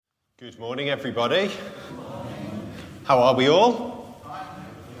Good morning, everybody. Good morning. How are we all?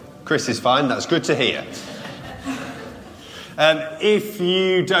 Chris is fine, that's good to hear. If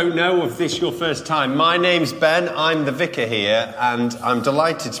you don't know, if this is your first time, my name's Ben, I'm the vicar here, and I'm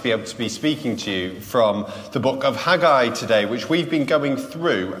delighted to be able to be speaking to you from the book of Haggai today, which we've been going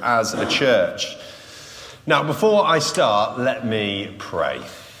through as a church. Now, before I start, let me pray.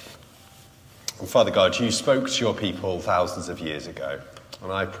 Father God, you spoke to your people thousands of years ago.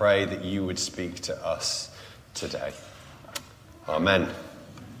 And I pray that you would speak to us today. Amen.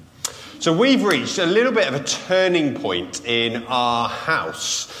 So we've reached a little bit of a turning point in our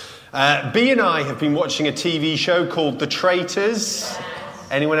house. B and I have been watching a TV show called The Traitors.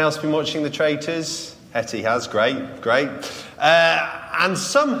 Anyone else been watching The Traitors? Hetty has, great. And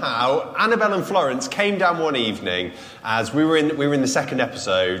somehow Annabelle and Florence came down one evening as we were in the second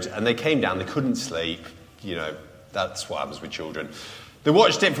episode, and they came down, they couldn't sleep. You know, that's what happens with children. They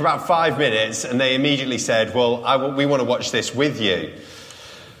watched it for about 5 minutes and they immediately said, well, we want to watch this with you.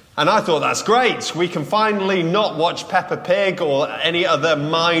 And I thought, that's great. We can finally not watch Peppa Pig or any other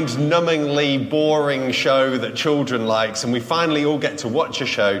mind-numbingly boring show that children likes, and we finally all get to watch a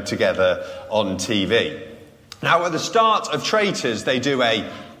show together on TV. Now, at the start of Traitors, they do a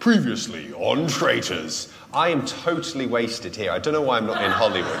previously on Traitors. I am totally wasted here. I don't know why I'm not in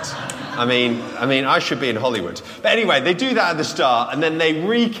Hollywood. I mean, I should be in Hollywood. But anyway, they do that at the start, and then they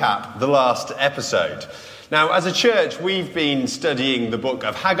recap the last episode. Now, as a church, we've been studying the book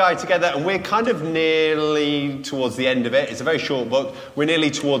of Haggai together, and we're kind of nearly towards the end of it. It's a very short book. We're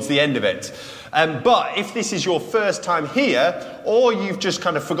nearly towards the end of it. But if this is your first time here, or you've just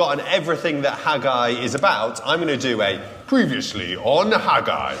kind of forgotten everything that Haggai is about, I'm going to do a previously on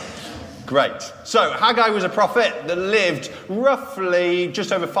Haggai. Great. So Haggai was a prophet that lived roughly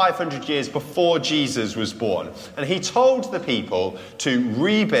just over 500 years before Jesus was born. And he told the people to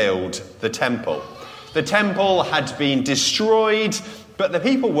rebuild the temple. The temple had been destroyed, but the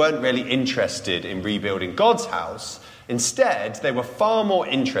people weren't really interested in rebuilding God's house. Instead, they were far more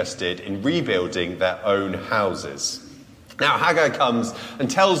interested in rebuilding their own houses. Now, Haggai comes and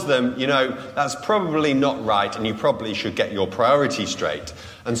tells them, that's probably not right, and you probably should get your priorities straight.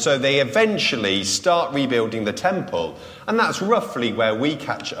 And so they eventually start rebuilding the temple, and that's roughly where we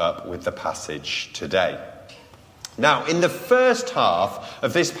catch up with the passage today. Now, in the first half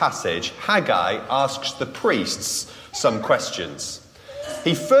of this passage, Haggai asks the priests some questions.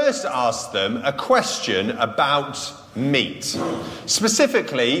 He first asks them a question about meat,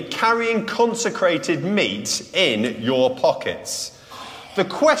 specifically carrying consecrated meat in your pockets. The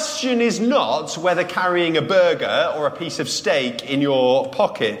question is not whether carrying a burger or a piece of steak in your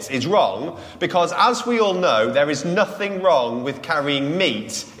pockets is wrong, because as we all know, there is nothing wrong with carrying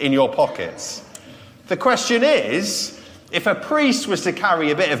meat in your pockets. The question is, if a priest was to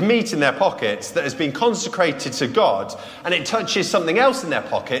carry a bit of meat in their pockets that has been consecrated to God, and it touches something else in their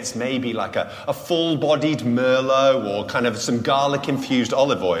pockets, maybe like a full-bodied merlot or kind of some garlic-infused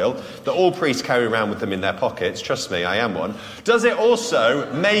olive oil that all priests carry around with them in their pockets, trust me, I am one, does it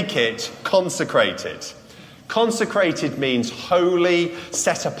also make it consecrated? Consecrated means holy,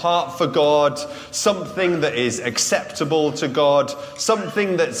 set apart for God, something that is acceptable to God,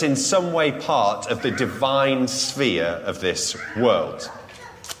 something that's in some way part of the divine sphere of this world.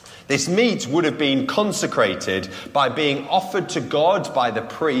 This meat would have been consecrated by being offered to God by the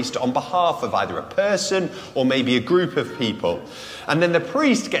priest on behalf of either a person or maybe a group of people. And then the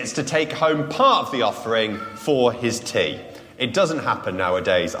priest gets to take home part of the offering for his tea. It doesn't happen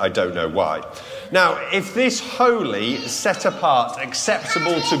nowadays, I don't know why. Now, if this holy, set apart,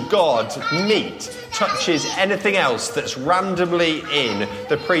 acceptable to God meat touches anything else that's randomly in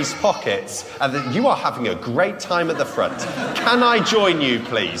the priest's pockets, and that you are having a great time at the front, can I join you,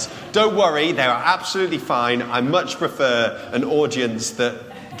 please? Don't worry, they are absolutely fine. I much prefer an audience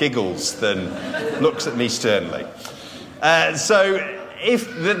that giggles than looks at me sternly.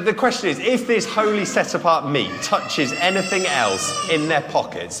 If the question is, if this holy set-apart meat touches anything else in their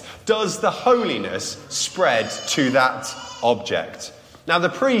pockets, does the holiness spread to that object? Now, the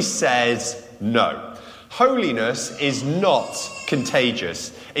priest says no. Holiness is not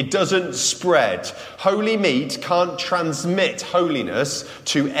contagious. It doesn't spread. Holy meat can't transmit holiness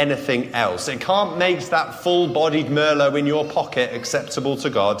to anything else. It can't make that full-bodied merlot in your pocket acceptable to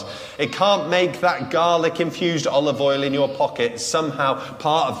God. It can't make that garlic-infused olive oil in your pocket somehow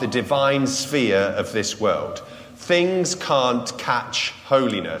part of the divine sphere of this world. Things can't catch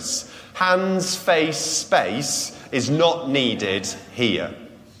holiness. Hands, face, space is not needed here.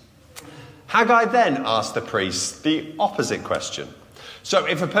 Haggai then asked the priests the opposite question. So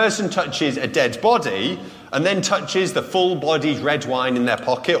if a person touches a dead body, and then touches the full-bodied red wine in their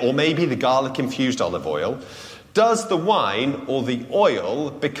pocket, or maybe the garlic-infused olive oil, does the wine or the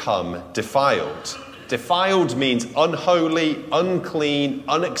oil become defiled? Defiled means unholy, unclean,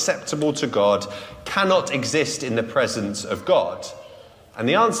 unacceptable to God, cannot exist in the presence of God. And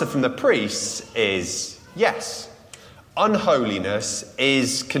the answer from the priests is yes. Unholiness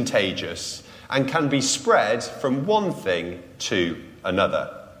is contagious and can be spread from one thing to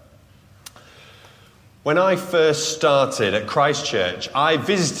another. When I first started at Christchurch, I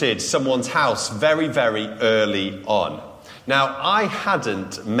visited someone's house very, very early on. Now, I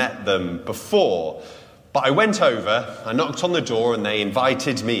hadn't met them before, but I went over, I knocked on the door and they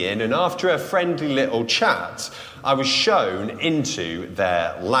invited me in, and after a friendly little chat, I was shown into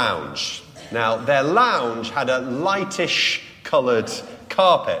their lounge. Now, their lounge had a lightish coloured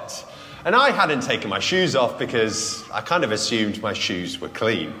carpet, and I hadn't taken my shoes off because I kind of assumed my shoes were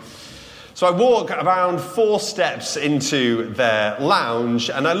clean. So I walk around 4 steps into their lounge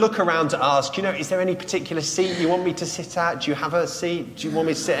and I look around to ask, is there any particular seat you want me to sit at? Do you have a seat? Do you want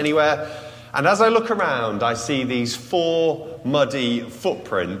me to sit anywhere? And as I look around, I see these 4 muddy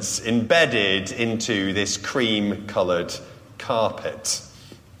footprints embedded into this cream-coloured carpet.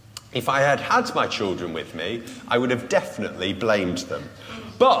 If I had had my children with me, I would have definitely blamed them.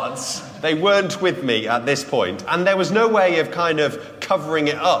 But they weren't with me at this point, and there was no way of kind of covering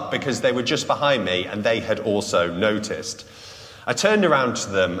it up because they were just behind me and they had also noticed. I turned around to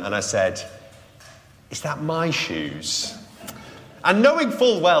them and I said, "Is that my shoes?" And knowing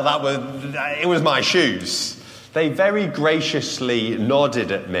full well it was my shoes, they very graciously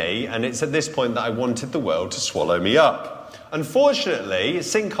nodded at me, and it's at this point that I wanted the world to swallow me up. Unfortunately,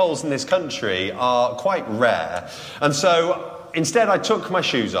 sinkholes in this country are quite rare, and so instead I took my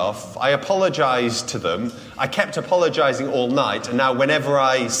shoes off, I apologised to them, I kept apologising all night, and now whenever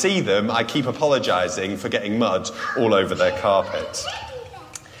I see them, I keep apologising for getting mud all over their carpet.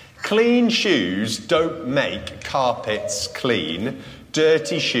 Clean shoes don't make carpets clean.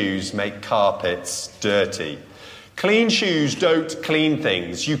 Dirty shoes make carpets dirty. Clean shoes don't clean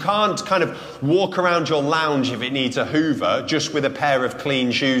things. You can't kind of walk around your lounge if it needs a hoover just with a pair of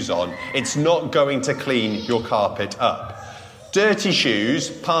clean shoes on. It's not going to clean your carpet up. Dirty shoes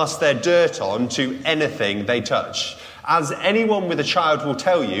pass their dirt on to anything they touch. As anyone with a child will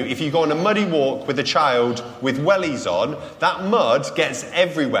tell you, if you go on a muddy walk with a child with wellies on, that mud gets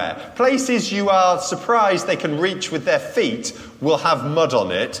everywhere. Places you are surprised they can reach with their feet will have mud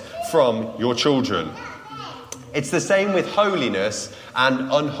on it from your children. It's the same with holiness and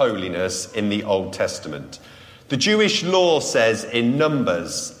unholiness in the Old Testament. The Jewish law says in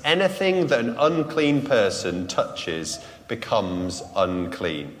Numbers, anything that an unclean person touches becomes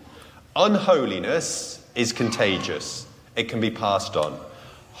unclean. Unholiness is contagious. It can be passed on.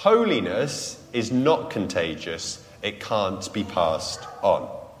 Holiness is not contagious. It can't be passed on.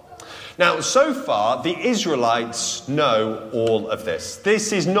 Now, so far, the Israelites know all of this.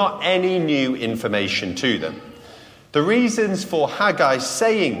 This is not any new information to them. The reasons for Haggai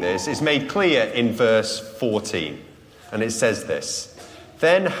saying this is made clear in verse 14. And it says this,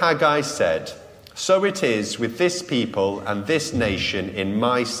 "Then Haggai said, 'So it is with this people and this nation in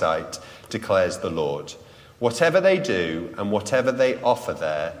my sight, declares the Lord. Whatever they do and whatever they offer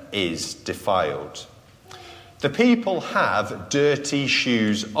there is defiled.'" The people have dirty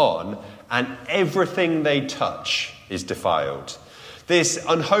shoes on, and everything they touch is defiled. This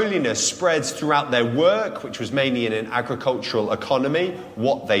unholiness spreads throughout their work, which was mainly in an agricultural economy,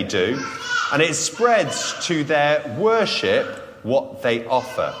 what they do, and it spreads to their worship, what they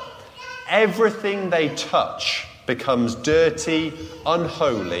offer. Everything they touch becomes dirty,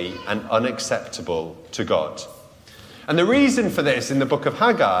 unholy, and unacceptable to God. And the reason for this in the book of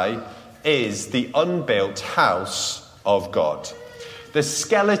Haggai is the unbuilt house of God. The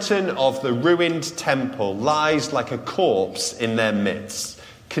skeleton of the ruined temple lies like a corpse in their midst,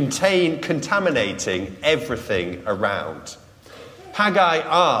 contaminating everything around. Haggai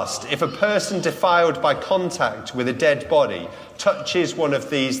asked, if a person defiled by contact with a dead body touches one of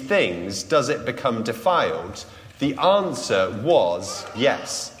these things, does it become defiled? The answer was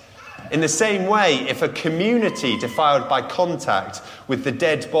yes. In the same way, if a community defiled by contact with the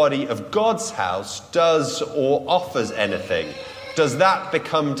dead body of God's house does or offers anything, does that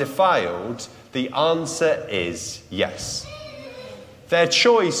become defiled? The answer is yes. Their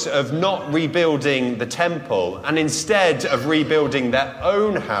choice of not rebuilding the temple and instead of rebuilding their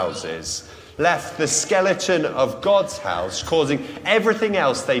own houses left the skeleton of God's house, causing everything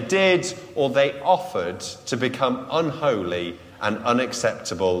else they did or they offered to become unholy and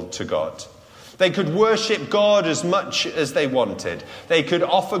unacceptable to God. They could worship God as much as they wanted. They could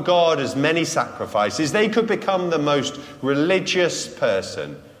offer God as many sacrifices. They could become the most religious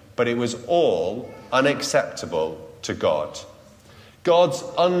person, but it was all unacceptable to God. God's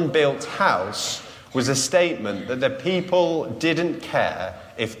unbuilt house was a statement that the people didn't care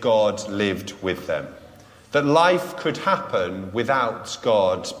if God lived with them, that life could happen without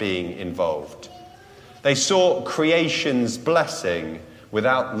God being involved. They sought creation's blessing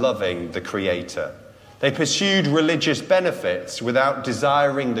without loving the Creator. They pursued religious benefits without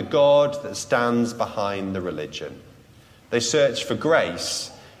desiring the God that stands behind the religion. They searched for grace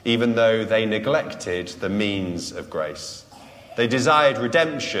even though they neglected the means of grace. They desired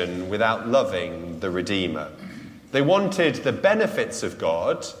redemption without loving the Redeemer. They wanted the benefits of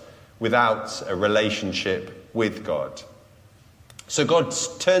God without a relationship with God. So God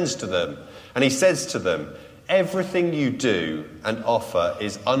turns to them and he says to them, everything you do and offer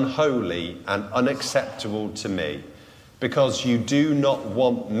is unholy and unacceptable to me, because you do not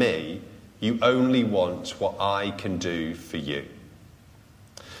want me, you only want what I can do for you.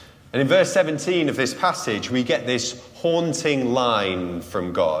 And in verse 17 of this passage, we get this haunting line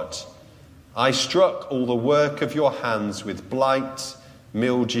from God. I struck all the work of your hands with blight,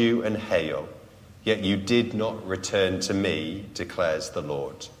 mildew, and hail, yet you did not return to me, declares the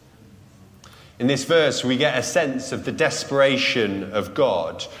Lord. In this verse, we get a sense of the desperation of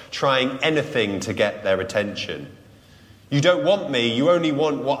God trying anything to get their attention. You don't want me, you only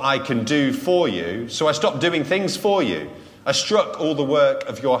want what I can do for you, so I stopped doing things for you. I struck all the work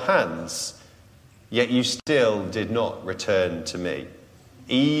of your hands, yet you still did not return to me.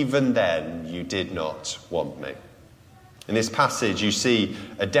 Even then, you did not want me. In this passage, you see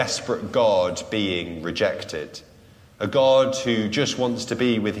a desperate God being rejected, a God who just wants to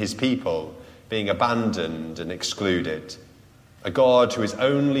be with his people, being abandoned and excluded, a God who is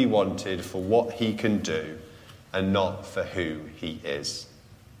only wanted for what he can do and not for who he is.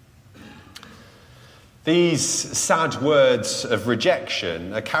 These sad words of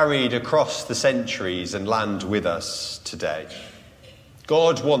rejection are carried across the centuries and land with us today.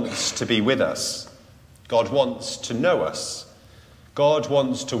 God wants to be with us. God wants to know us. God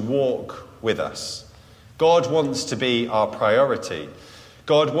wants to walk with us. God wants to be our priority.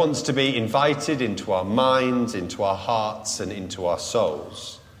 God wants to be invited into our minds, into our hearts, and into our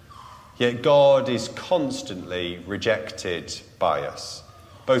souls. Yet God is constantly rejected by us,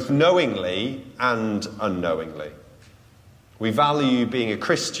 both knowingly and unknowingly. We value being a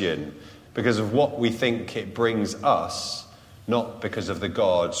Christian because of what we think it brings us, not because of the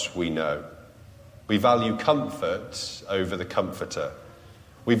God we know. We value comfort over the Comforter.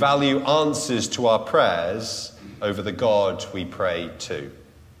 We value answers to our prayers over the God we pray to.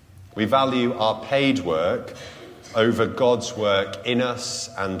 We value our paid work over God's work in us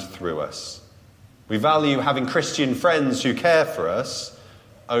and through us. We value having Christian friends who care for us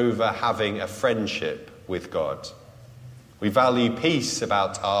over having a friendship with God. We value peace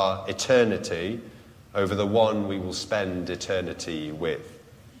about our eternity over the one we will spend eternity with.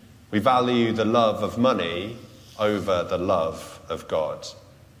 We value the love of money over the love of God.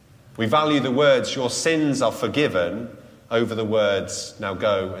 We value the words, your sins are forgiven, over the words, now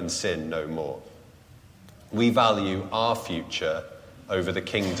go and sin no more. We value our future over the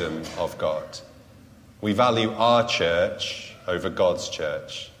kingdom of God. We value our church over God's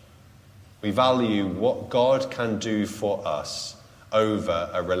church. We value what God can do for us over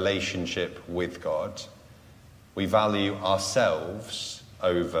a relationship with God. We value ourselves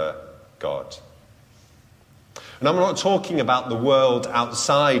over God. And I'm not talking about the world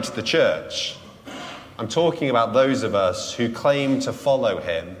outside the church. I'm talking about those of us who claim to follow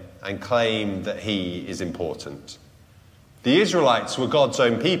him and claim that he is important. The Israelites were God's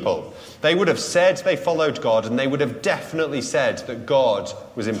own people. They would have said they followed God, and they would have definitely said that God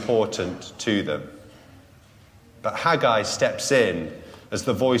was important to them. But Haggai steps in as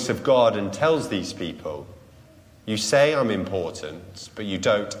the voice of God and tells these people, you say I'm important, but you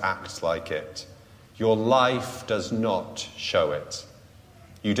don't act like it. Your life does not show it.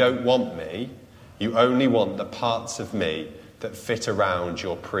 You don't want me. You only want the parts of me that fit around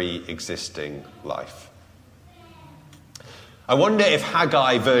your pre-existing life. I wonder if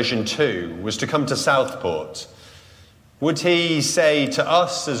Haggai version 2 was to come to Southport, would he say to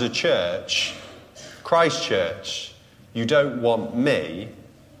us as a church, Christ Church, you don't want me,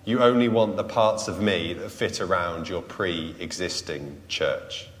 you only want the parts of me that fit around your pre-existing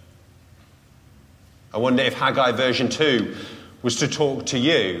church. I wonder if Haggai version 2 was to talk to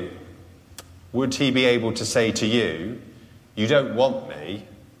you, would he be able to say to you, you don't want me,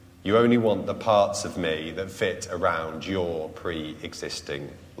 you only want the parts of me that fit around your pre-existing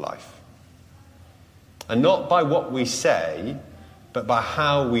life. and not by what we say, but by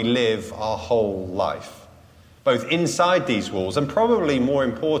how we live our whole life, both inside these walls and probably more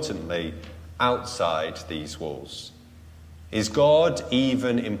importantly, outside these walls. Is God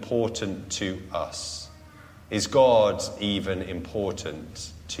even important to us? Is God even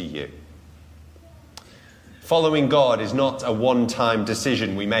important to you? Following God is not a one-time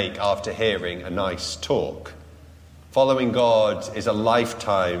decision we make after hearing a nice talk. Following God is a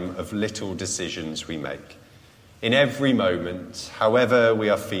lifetime of little decisions we make. In every moment, however we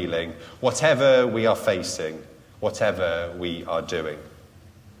are feeling, whatever we are facing, whatever we are doing.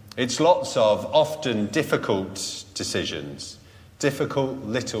 It's lots of often difficult decisions, difficult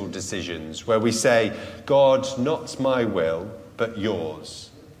little decisions where we say, God, not my will, but yours.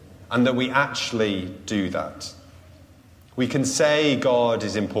 And that we actually do that. We can say God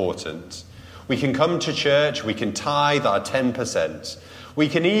is important. We can come to church. We can tithe our 10%. We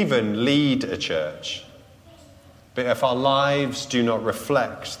can even lead a church. But if our lives do not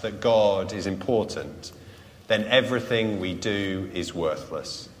reflect that God is important, then everything we do is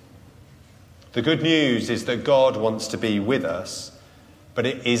worthless. The good news is that God wants to be with us, but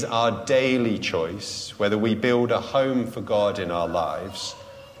it is our daily choice whether we build a home for God in our lives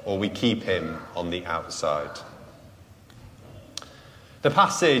or we keep him on the outside. The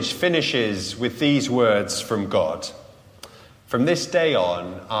passage finishes with these words from God. From this day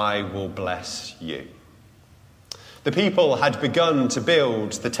on, I will bless you. The people had begun to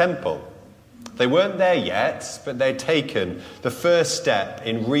build the temple. They weren't there yet, but they'd taken the first step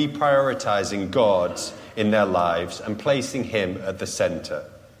in reprioritizing God in their lives and placing him at the center.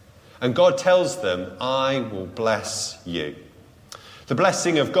 And God tells them, I will bless you. The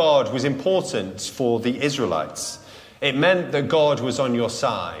blessing of God was important for the Israelites. It meant that God was on your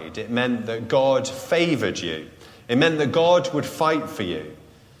side. It meant that God favored you. It meant that God would fight for you.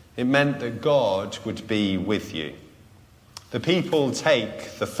 It meant that God would be with you. The people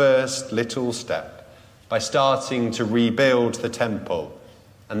take the first little step by starting to rebuild the temple.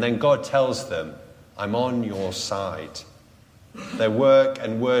 And then God tells them, I'm on your side. Their work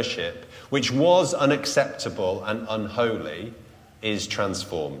and worship, which was unacceptable and unholy, is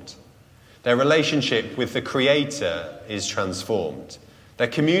transformed. Their relationship with the Creator is transformed. Their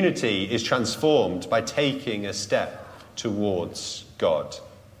community is transformed by taking a step towards God.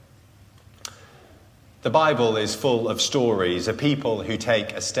 The Bible is full of stories of people who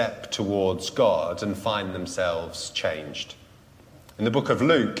take a step towards God and find themselves changed. In the book of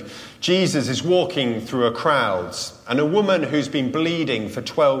Luke, Jesus is walking through a crowd, and a woman who's been bleeding for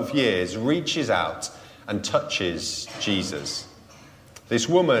 12 years reaches out and touches Jesus. This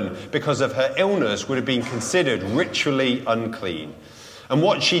woman, because of her illness, would have been considered ritually unclean. And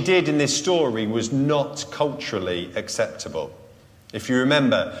what she did in this story was not culturally acceptable. If you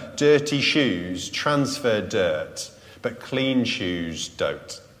remember, dirty shoes transfer dirt, but clean shoes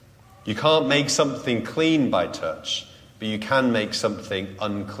don't. You can't make something clean by touch, but you can make something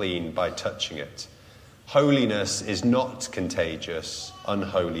unclean by touching it. Holiness is not contagious,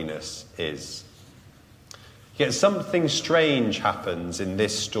 unholiness is. Yet something strange happens in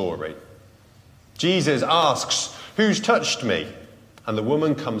this story. Jesus asks, who's touched me? And the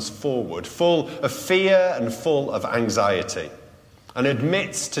woman comes forward, full of fear and full of anxiety, and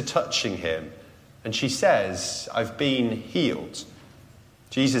admits to touching him. And she says, I've been healed.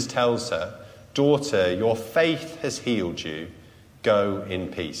 Jesus tells her, daughter, your faith has healed you. Go in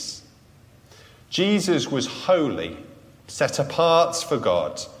peace. Jesus was holy, set apart for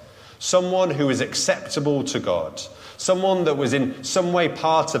God. Someone who was acceptable to God, someone that was in some way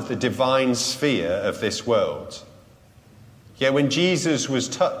part of the divine sphere of this world. Yet when Jesus was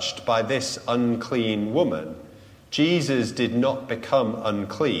touched by this unclean woman, Jesus did not become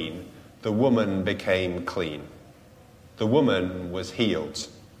unclean, the woman became clean. The woman was healed.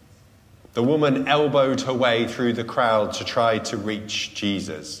 The woman elbowed her way through the crowd to try to reach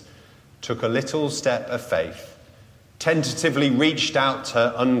Jesus, took a little step of faith, tentatively reached out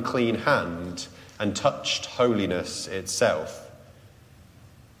her unclean hand and touched holiness itself.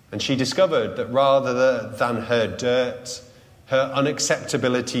 And she discovered that rather than her dirt, her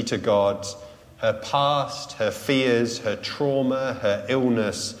unacceptability to God, her past, her fears, her trauma, her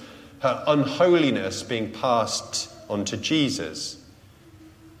illness, her unholiness being passed on to Jesus,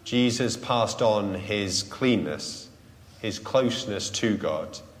 Jesus passed on his cleanness, his closeness to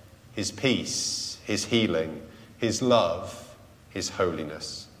God, his peace, his healing, his love, his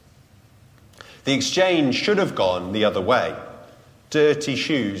holiness. The exchange should have gone the other way. Dirty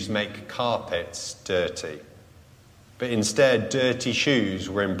shoes make carpets dirty. But instead, dirty shoes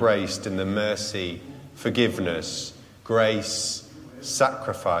were embraced in the mercy, forgiveness, grace,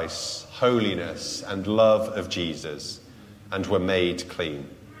 sacrifice, holiness, and love of Jesus, and were made clean.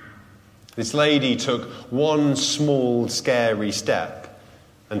 This lady took one small, scary step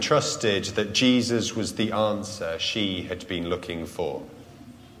and trusted that Jesus was the answer she had been looking for.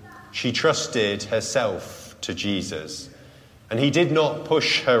 She trusted herself to Jesus, and he did not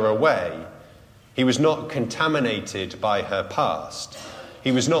push her away. He was not contaminated by her past.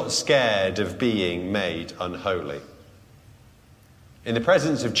 He was not scared of being made unholy. In the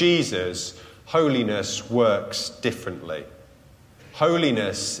presence of Jesus, holiness works differently.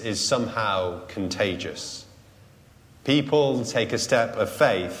 Holiness is somehow contagious. People take a step of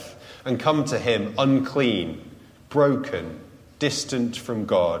faith and come to him unclean, broken, distant from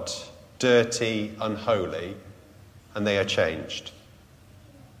God, dirty, unholy, and they are changed.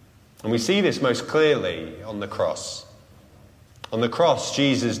 And we see this most clearly on the cross. On the cross,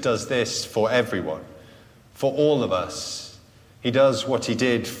 Jesus does this for everyone, for all of us. He does what he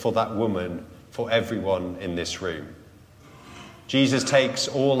did for that woman, for everyone in this room. Jesus takes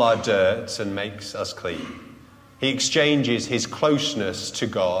all our dirt and makes us clean. He exchanges his closeness to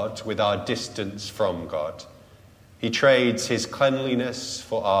God with our distance from God. He trades his cleanliness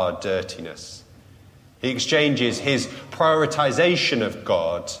for our dirtiness. He exchanges his prioritization of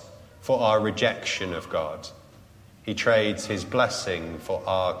God for our rejection of God. He trades his blessing for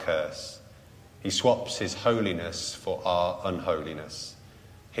our curse. He swaps his holiness for our unholiness,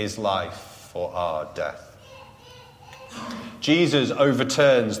 his life for our death. Jesus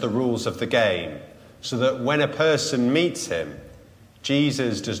overturns the rules of the game so that when a person meets him,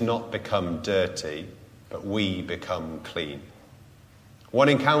 Jesus does not become dirty, but we become clean. One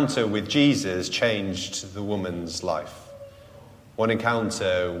encounter with Jesus changed the woman's life. One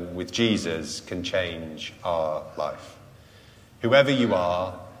encounter with Jesus can change our life. Whoever you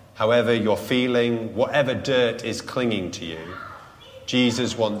are, however you're feeling, whatever dirt is clinging to you,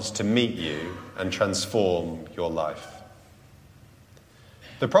 Jesus wants to meet you and transform your life.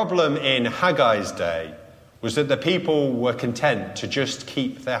 The problem in Haggai's day was that the people were content to just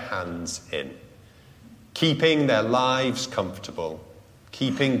keep their hands in, keeping their lives comfortable,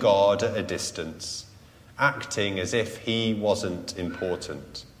 keeping God at a distance, acting as if he wasn't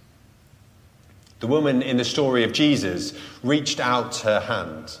important. The woman in the story of Jesus reached out her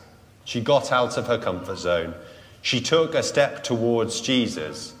hand. She got out of her comfort zone. She took a step towards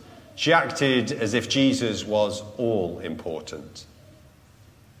Jesus. She acted as if Jesus was all important.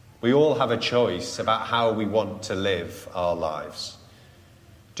 We all have a choice about how we want to live our lives.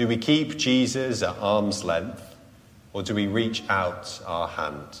 Do we keep Jesus at arm's length, or do we reach out our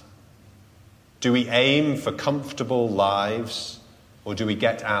hand? Do we aim for comfortable lives, or do we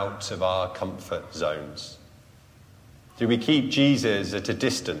get out of our comfort zones? Do we keep Jesus at a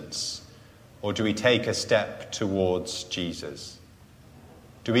distance, or do we take a step towards Jesus?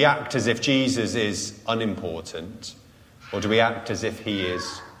 Do we act as if Jesus is unimportant, or do we act as if he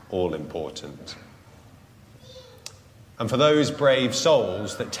is all important? And for those brave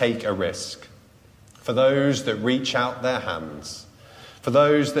souls that take a risk, for those that reach out their hands, for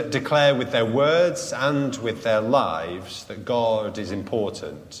those that declare with their words and with their lives that God is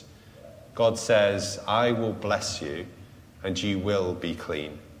important, God says, I will bless you and you will be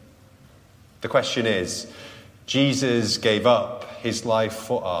clean. The question is, Jesus gave up his life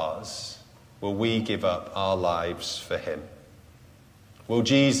for ours. Will we give up our lives for him? Will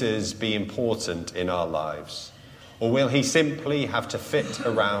Jesus be important in our lives? Or will he simply have to fit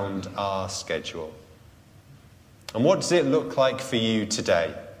around our schedule? And what does it look like for you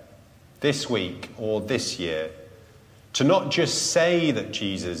today, this week or this year, to not just say that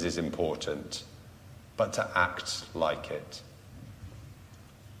Jesus is important, but to act like it?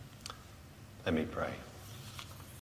 Let me pray.